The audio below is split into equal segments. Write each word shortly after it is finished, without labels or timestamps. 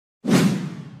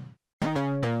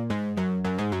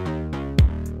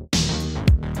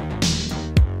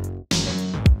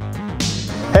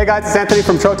Hey guys, it's Anthony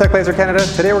from Trotec Canada.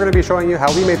 Today we're going to be showing you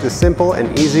how we made this simple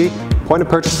and easy point of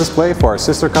purchase display for our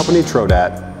sister company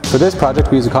Trodat. For this project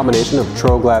we use a combination of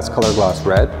TroGlass Color Gloss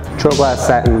Red, TroGlass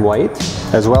Satin White,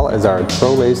 as well as our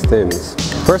TroLace Thins.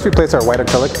 First we place our white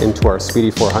acrylic into our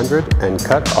Speedy 400 and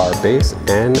cut our base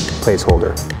and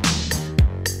placeholder.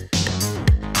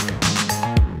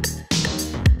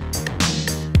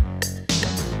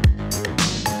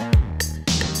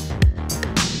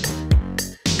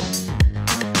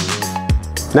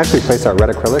 Next we place our red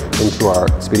acrylic into our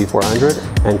Speedy 400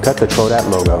 and cut the Trodat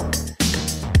logo.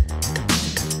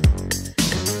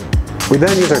 We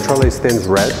then use our TroLace Thins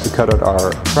red to cut out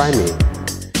our Try Me.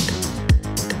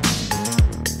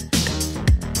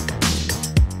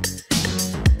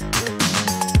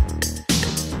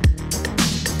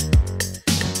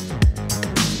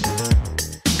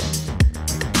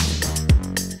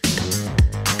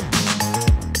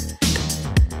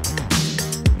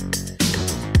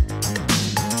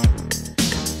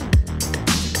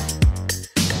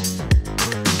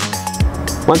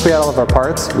 Once we had all of our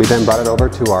parts, we then brought it over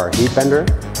to our heat bender.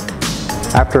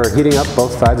 After heating up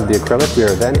both sides of the acrylic, we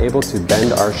are then able to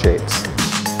bend our shapes.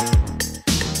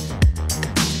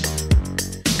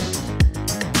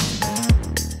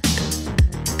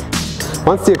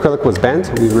 Once the acrylic was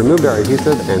bent, we removed our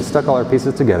adhesive and stuck all our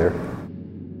pieces together.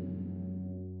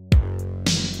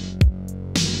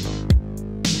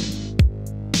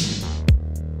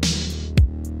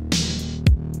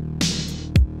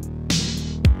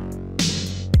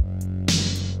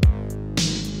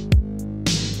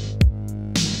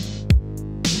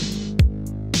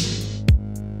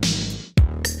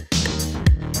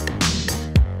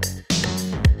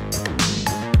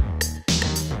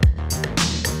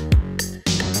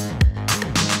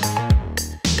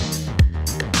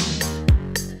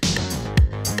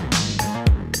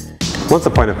 Once the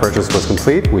point of purchase was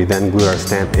complete, we then glued our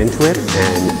stamp into it,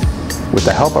 and with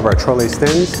the help of our TroLace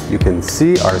Thins, you can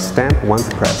see our stamp once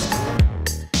pressed.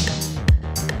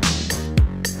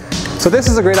 So this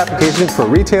is a great application for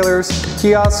retailers,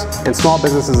 kiosks, and small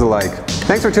businesses alike.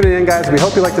 Thanks for tuning in, guys. We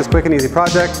hope you like this quick and easy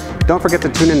project. Don't forget to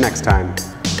tune in next time.